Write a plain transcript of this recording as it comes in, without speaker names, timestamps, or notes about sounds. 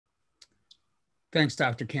Thanks,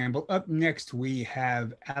 Dr. Campbell. Up next, we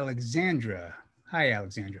have Alexandra. Hi,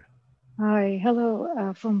 Alexandra. Hi,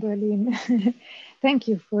 hello from Berlin. Thank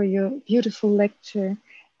you for your beautiful lecture.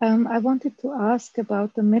 I wanted to ask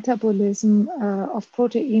about the metabolism of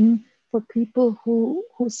protein for people who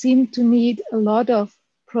seem to need a lot of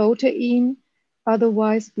protein,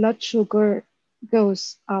 otherwise blood sugar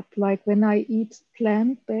goes up. Like when I eat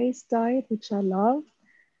plant-based diet, which I love,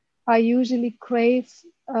 I usually crave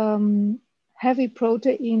heavy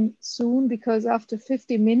protein soon because after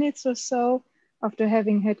 50 minutes or so, after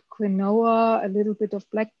having had quinoa, a little bit of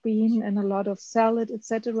black bean and a lot of salad,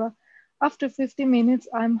 etc., after 50 minutes,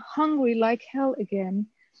 I'm hungry like hell again.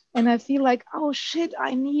 And I feel like, oh shit,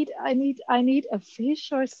 I need a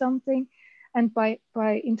fish or something. And by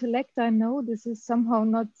intellect, I know this is somehow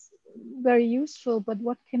not very useful, but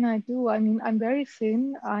what can I do? I mean, I'm very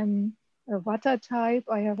thin. I'm a Vata type.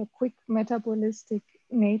 I have a quick metabolistic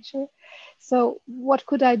nature. So what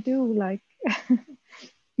could I do? Like,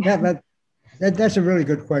 Yeah, that's a really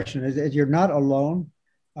good question. You're not alone.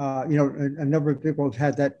 A number of people have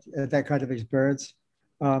had that kind of experience,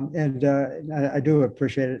 and I do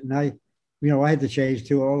appreciate it. And I had to change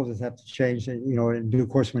too. All of us have to change, in due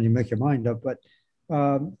course when you make your mind up. But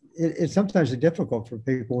it's sometimes difficult for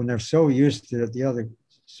people when they're so used to the other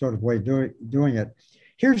sort of way doing it.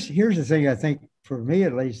 Here's the thing. I think for me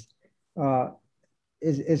at least,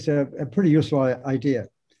 is a pretty useful idea.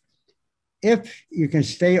 If you can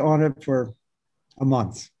stay on it for a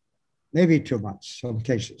month, maybe 2 months, some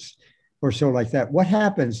cases, or so like that. What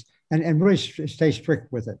happens, and really stay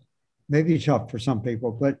strict with it. Maybe tough for some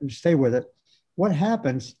people, but stay with it. What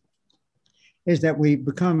happens is that we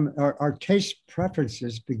become, our taste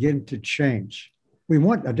preferences begin to change. We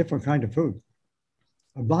want a different kind of food.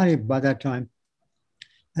 Our body by that time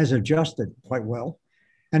has adjusted quite well.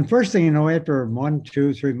 And first thing you know, after 1,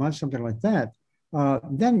 2, 3 months, something like that,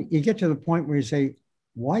 then you get to the point where you say,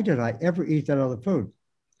 why did I ever eat that other food?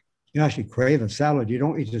 You actually crave a salad. You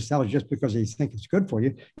don't eat the salad just because you think it's good for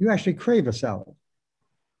you. You actually crave a salad.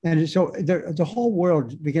 And so the whole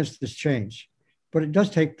world begins to change. But it does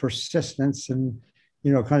take persistence and,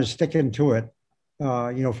 kind of sticking to it,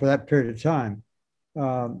 for that period of time.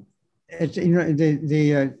 It's,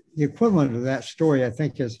 the equivalent of that story, I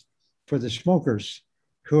think, is for the smokers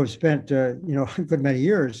who have spent, a good many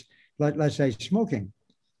years, let's say, smoking.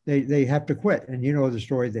 They have to quit. And you know the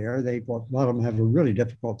story there. A lot of them have a really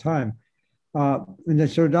difficult time. And then,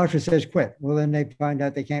 so the doctor says, quit. Well, then they find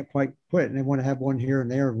out they can't quite quit and they want to have one here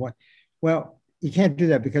and there. And what? Well, you can't do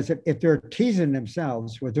that because if they're teasing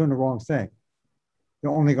themselves with doing the wrong thing,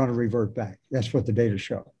 they're only going to revert back. That's what the data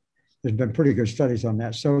show. There's been pretty good studies on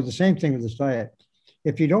that. So the same thing with this diet.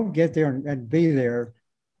 If you don't get there and be there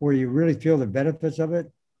where you really feel the benefits of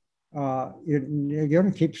it, you're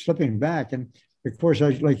going to keep slipping back. And of course,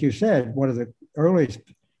 like you said, one of the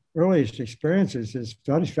earliest experiences is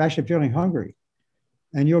actually feeling hungry.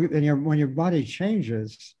 And when your body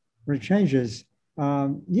changes, you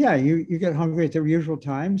get hungry at the usual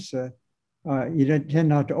times. You tend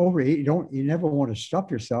not to overeat. You never want to stuff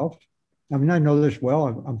yourself. I mean, I know this well.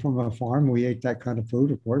 I'm from a farm. We ate that kind of food,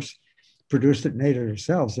 of course, produced it and ate it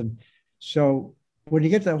ourselves. And so when you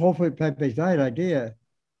get that whole food plant-based diet idea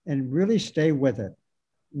and really stay with it,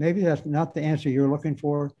 maybe that's not the answer you're looking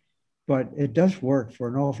for, but it does work for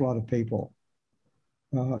an awful lot of people.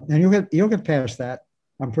 And you'll get past that.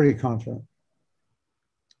 I'm pretty confident.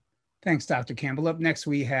 Thanks, Dr. Campbell. Up next,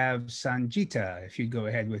 we have Sanjita. If you'd go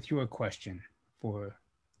ahead with your question for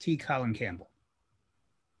T. Colin Campbell.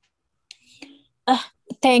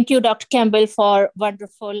 Thank you, Dr. Campbell, for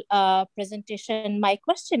wonderful presentation. My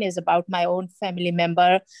question is about my own family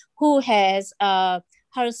member who has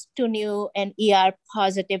HER2 and ER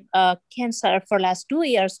positive cancer for last 2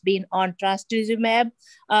 years, been on trastuzumab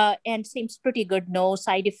and seems pretty good, no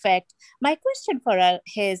side effect. My question for her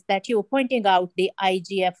is that you were pointing out the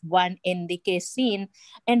IGF-1 in the casein,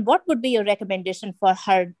 and what would be your recommendation for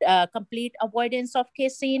her complete avoidance of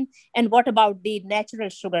casein? And what about the natural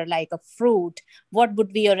sugar like a fruit? What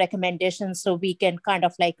would be your recommendation so we can kind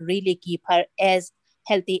of like really keep her as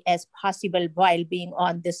healthy as possible while being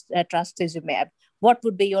on this trastuzumab? What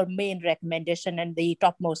would be your main recommendation and the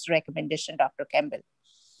topmost recommendation, Dr. Campbell?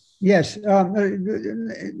 Yes,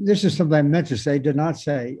 this is something I meant to say, did not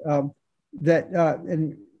say, that,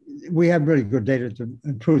 and we have really good data to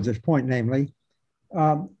prove this point, namely,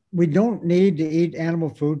 we don't need to eat animal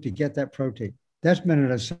food to get that protein. That's been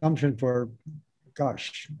an assumption for,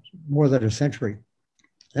 more than a century.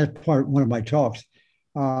 That's one of my talks.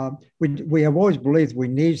 We have always believed we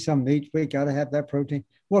need some meat, we got to have that protein.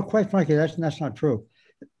 Well, quite frankly, that's not true.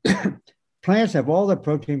 Plants have all the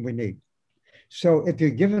protein we need. So if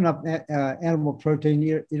you're giving up animal protein,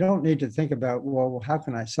 you don't need to think about, well, how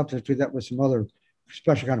can I substitute that with some other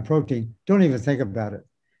special kind of protein? Don't even think about it.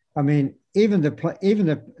 I mean, even the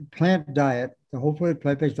plant diet, the whole food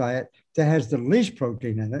plant-based diet that has the least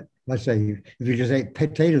protein in it, let's say if you just ate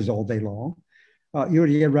potatoes all day long, you would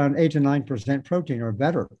get around 8 to 9% protein or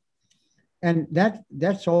better. And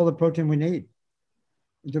that's all the protein we need.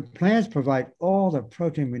 The plants provide all the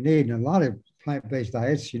protein we need. And a lot of plant-based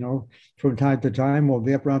diets, from time to time will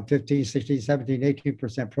be up around 15, 16, 17,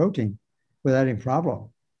 18% protein without any problem.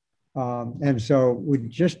 And so we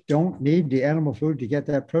just don't need the animal food to get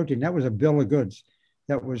that protein. That was a bill of goods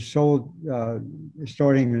that was sold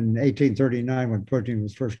starting in 1839 when protein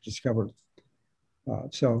was first discovered.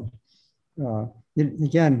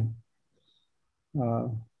 Again,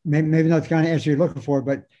 maybe not the kind of answer you're looking for,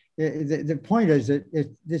 but the point is that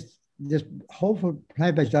this whole food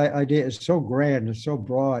plant-based diet idea is so grand and so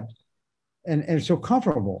broad and so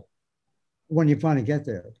comfortable when you finally get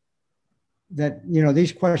there that,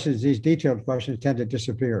 these questions, these detailed questions tend to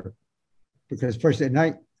disappear. Because first,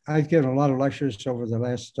 and I've given a lot of lectures over the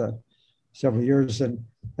last several years, and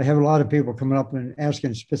I have a lot of people coming up and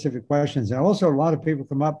asking specific questions. And also a lot of people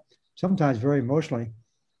come up, sometimes very emotionally,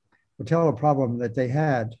 to tell a problem that they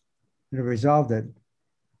had and resolved it.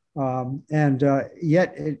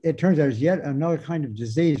 Yet it turns out it's yet another kind of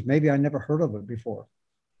disease. Maybe I never heard of it before.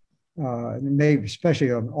 Maybe especially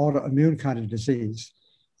an autoimmune kind of disease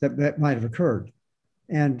that might have occurred.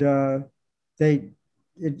 And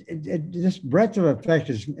this breadth of effect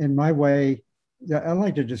is, in my way, I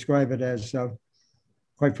like to describe it as,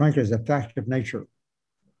 quite frankly, as a fact of nature.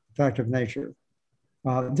 Fact of nature.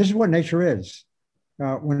 This is what nature is.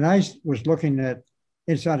 When I was looking at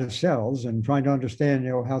inside of cells and trying to understand,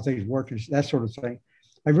 how things work and that sort of thing,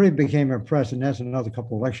 I really became impressed, and that's another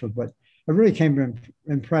couple of lectures, but I really came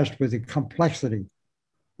impressed with the complexity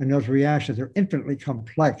and those reactions. They're infinitely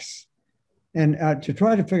complex. And to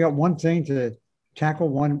try to figure out one thing, to tackle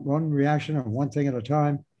one reaction or one thing at a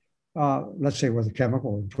time, let's say with a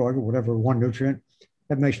chemical or drug or whatever, one nutrient,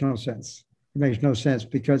 that makes no sense. It makes no sense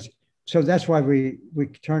so that's why we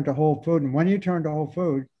turn to whole food. And when you turn to whole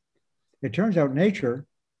food, it turns out nature,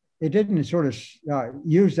 it didn't sort of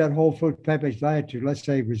use that whole food plant-based diet to, let's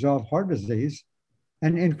say, resolve heart disease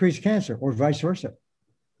and increase cancer, or vice versa.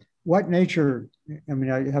 What nature, I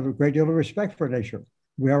have a great deal of respect for nature.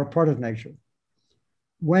 We are a part of nature.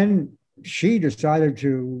 When she decided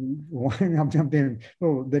to, I'm being a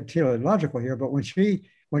little bit teleological here, but when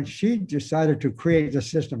she decided to create the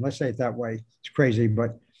system, let's say it that way, it's crazy,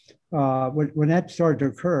 but when that started to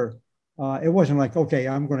occur, it wasn't like, okay,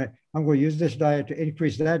 I'm going to use this diet to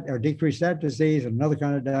increase that or decrease that disease, another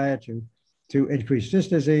kind of diet to increase this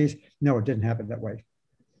disease. No, it didn't happen that way.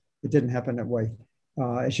 It didn't happen that way.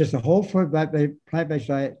 It's just a whole food plant-based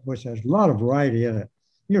diet, which has a lot of variety in it.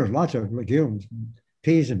 There's lots of legumes,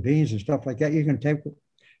 peas and beans and stuff like that. You can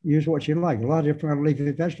use what you like. A lot of different leafy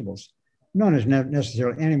vegetables. None is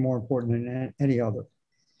necessarily any more important than any other.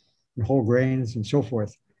 And whole grains and so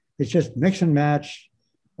forth. It's just mix and match.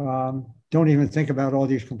 Don't even think about all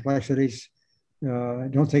these complexities.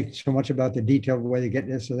 Don't think so much about the detailed way to get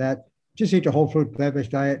this or that. Just eat the whole food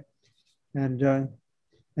plant-based diet and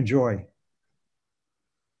enjoy.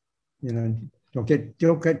 Don't get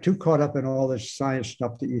too caught up in all this science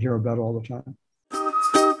stuff that you hear about all the time.